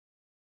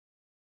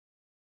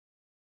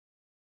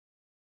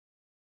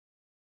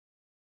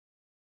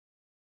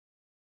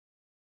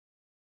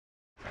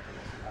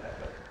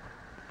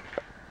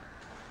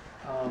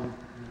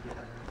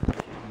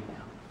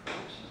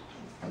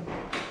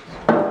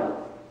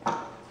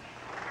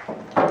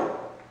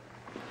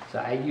So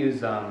I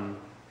use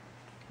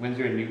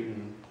Winsor &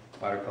 Newton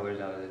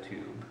watercolors out of the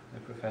tube.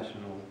 They're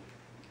professional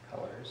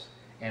colors.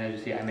 And as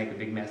you see, I make a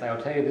big mess. I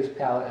will tell you, this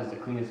palette is the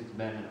cleanest it's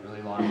been in a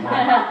really long time.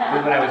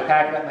 Because when I was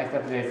packing up my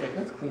stuff today, it's like,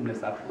 let's clean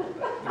this up a little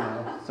bit, you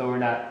know, so we're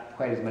not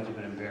quite as much of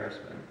an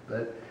embarrassment.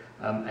 But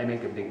I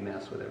make a big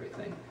mess with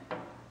everything.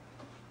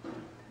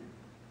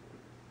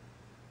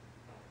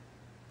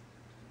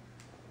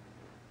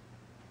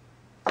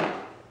 And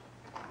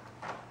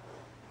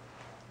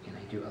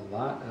I do a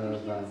lot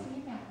of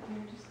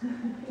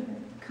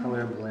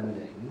color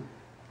blending.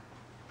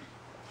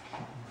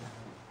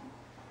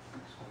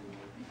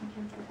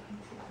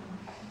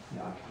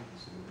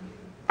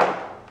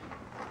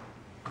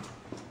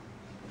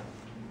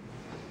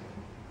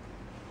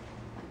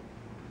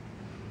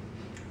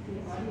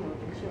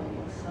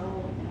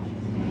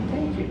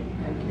 Thank you,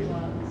 thank you.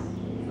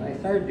 Well, I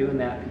started doing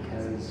that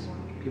because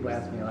people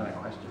ask me a lot of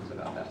questions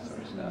about that sort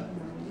of stuff.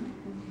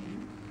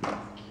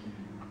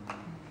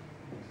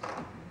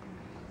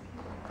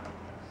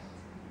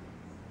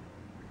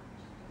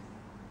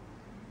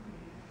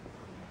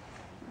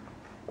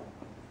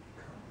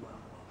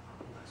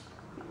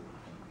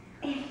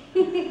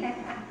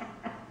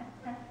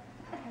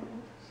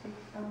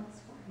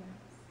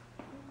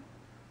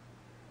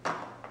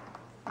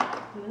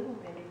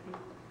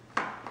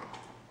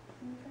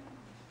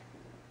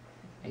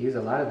 I use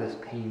a lot of this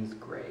Payne's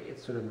gray.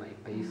 It's sort of my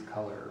base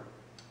color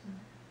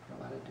for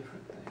a lot of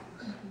different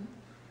things.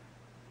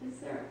 Is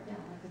there a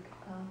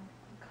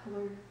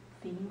color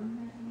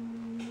theme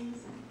that you use?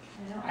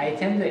 I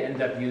tend to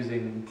end up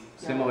using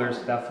similar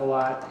stuff a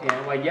lot.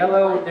 And like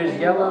yellow, there's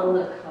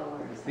yellow.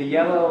 The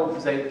yellow,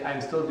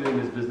 I'm still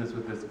doing this business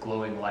with this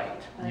glowing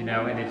light, you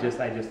know, and I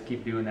just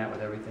keep doing that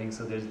with everything.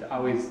 So there's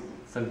always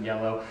some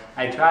yellow.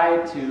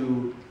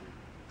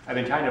 I've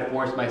been trying to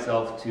force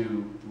myself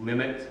to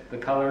limit the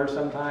color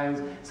sometimes.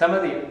 Some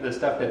of the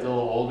stuff that's a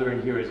little older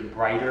in here is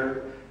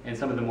brighter, and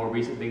some of the more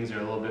recent things are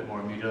a little bit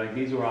more muted. Like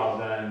these were all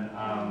done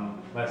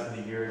less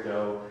than a year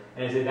ago,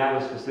 and I said that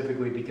was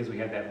specifically because we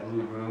had that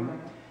blue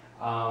room.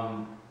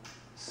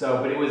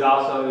 But it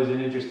was an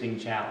interesting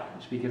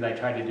challenge because I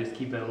tried to just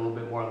keep it a little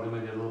bit more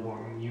limited, a little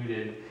more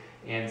muted,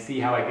 and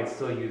see how I could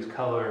still use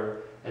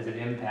color as an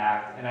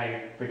impact. And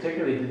I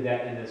particularly did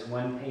that in this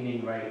one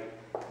painting right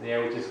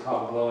there, which is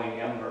called Glowing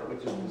Ember,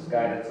 which is the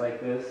sky that's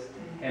like this.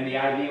 And the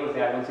idea with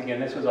that, once again,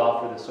 this was all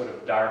for this sort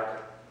of dark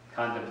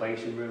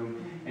contemplation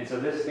room. And so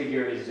this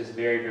figure is just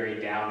very, very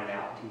down and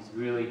out. He's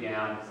really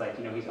down. It's like,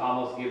 you know, he's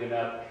almost given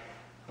up.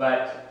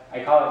 But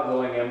I call it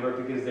Glowing Ember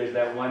because there's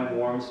that one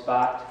warm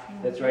spot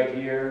that's right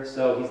here.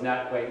 So he's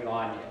not quite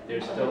gone yet.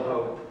 There's still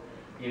hope,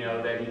 you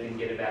know, that he can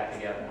get it back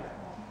together.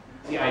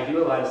 Yeah, I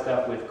do a lot of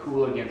stuff with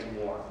cool against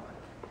warm.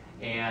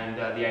 And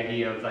the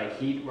idea of like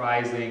heat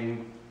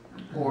rising,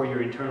 or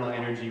your internal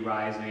energy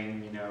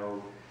rising, you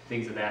know,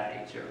 things of that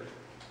nature.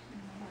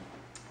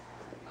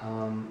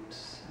 So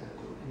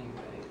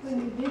anyway. When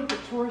you did the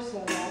torso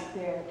out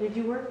there, do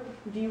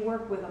you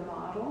work with a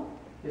model?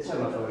 It's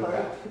from a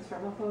photograph. It's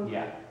from a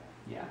photograph?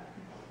 Yeah,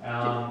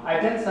 yeah.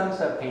 I've done some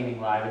stuff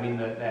painting live. I mean,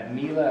 that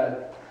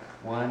Mila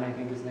one, I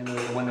think is the name of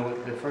it, the one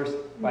that the first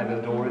by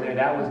the door there,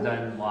 that was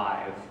done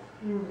live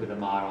with a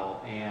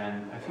model,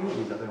 and a few of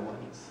these other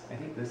ones. I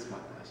think this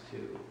one was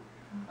too.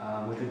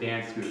 With the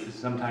dance group.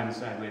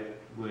 Sometimes I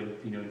would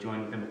you know,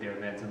 join with them at their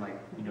events and like,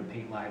 you know,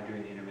 paint live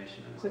during the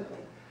intermission and stuff.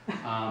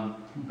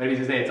 But as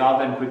you say, it's all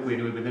done quickly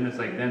anyway, but then it's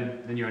like,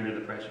 then you're under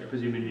the pressure,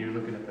 presuming you're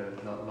looking at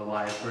the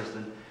live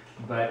person.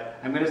 But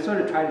I'm going to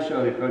sort of try to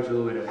show the approach a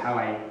little bit of how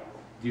I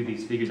do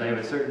these figures. I have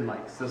a certain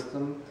like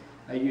system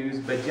I use,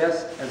 but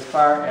just as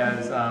far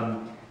as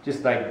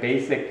just like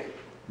basic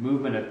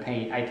movement of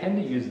paint, I tend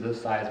to use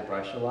this size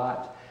brush a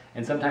lot.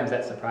 And sometimes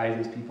that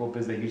surprises people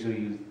because they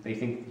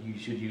think you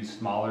should use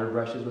smaller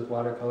brushes with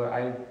watercolor.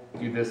 I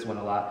do this one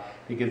a lot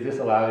because this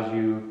allows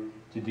you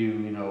to do,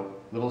 you know,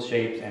 little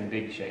shapes and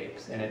big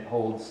shapes, and it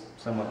holds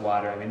somewhat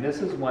water. I mean,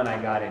 this is one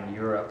I got in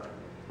Europe,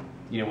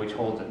 you know, which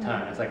holds a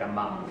ton. It's like a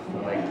mop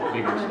for like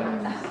bigger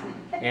stuff.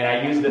 And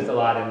I use this a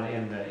lot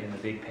in the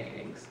big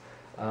paintings.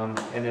 And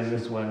then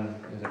this one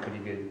is a pretty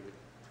good,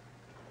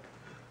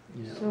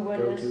 you know,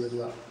 go-to as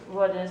well.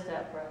 What is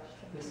that brush?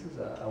 This is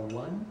a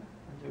 1.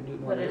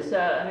 But it's,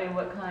 I mean,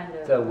 what kind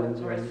of? The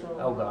Winsor.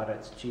 Oh God,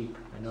 it's cheap.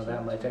 I know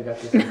that much. I got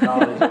this in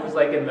college. It was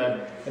like in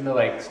the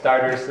like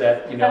starter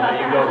set, you know,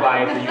 that you go buy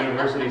at the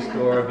university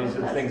store. These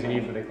are the things you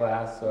need for the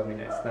class. So I mean,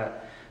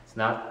 it's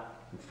not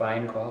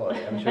fine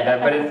quality. I'm sure that,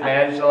 but it's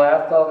managed to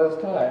last all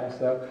this time.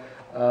 So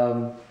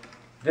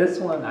this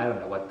one, I don't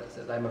know what this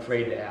is. I'm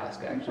afraid to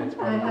ask. Actually, it's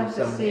probably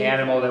some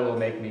animal that will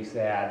make me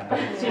sad. But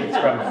it's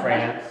from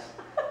France.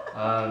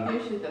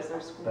 Usually those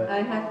are school.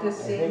 I have to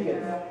see.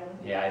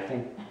 Yeah, I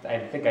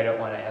think I don't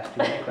want to ask too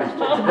many questions.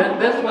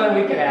 This one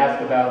we can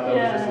ask about, though,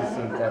 this is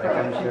synthetic,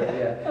 I'm sure,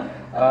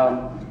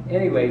 yeah.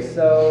 Anyway,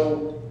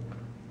 so,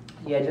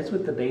 yeah, just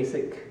with the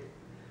basic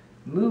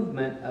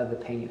movement of the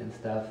paint and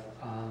stuff,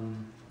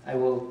 I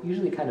will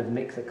usually kind of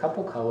mix a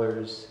couple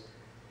colors,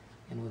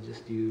 and we'll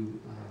just do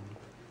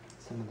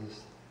some of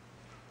this